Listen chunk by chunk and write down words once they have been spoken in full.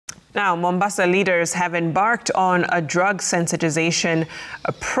Now, Mombasa leaders have embarked on a drug sensitization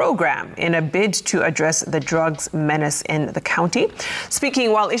program in a bid to address the drugs menace in the county.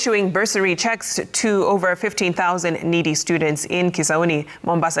 Speaking while issuing bursary checks to over 15,000 needy students in Kisauni,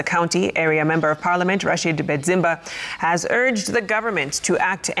 Mombasa County, Area Member of Parliament Rashid Bedzimba has urged the government to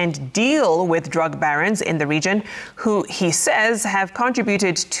act and deal with drug barons in the region, who he says have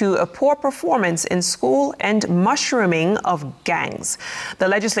contributed to a poor performance in school and mushrooming of gangs. The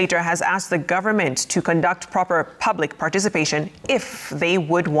legislature has asked the government to conduct proper public participation if they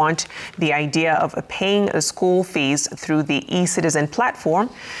would want the idea of paying the school fees through the e-citizen platform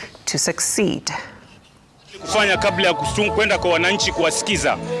to succeed. Kufanya kabla ya kwenda kwa wananchi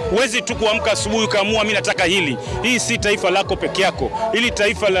kuwasikiza. Huwezi tu kuamka asubuhi kaamua mimi nataka hili. Hii si taifa lako peke yako. Hili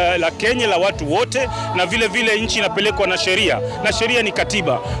taifa la Kenya la watu wote, na vile vile nchi inapelekwa na sheria. Na sheria ni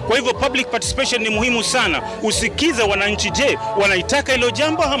katiba. Kwa hivyo public participation ni muhimu sana. Usikize wananchi, je, wanaitaka hilo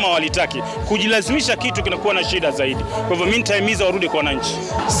jambo ama walitaki. Kujilazimisha kitu kinakuwa na shida zaidi. Kwa hivyo mimi nitaimiza warudi kwa wananchi.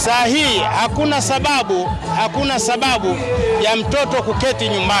 Sahihi, hakuna sababu ya mtoto kuketi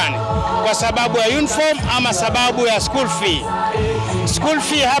nyumbani kwa sababu ya uniform ama sababu ya school fee. School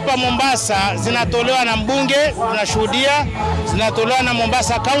fee hapa Mombasa zinatolewa na mbunge, tunashuhudia, zinatolewa na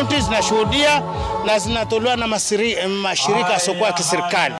Mombasa County, zinashuhudia, na zinatolewa na mashirika yasiokuwa ya kiserikali.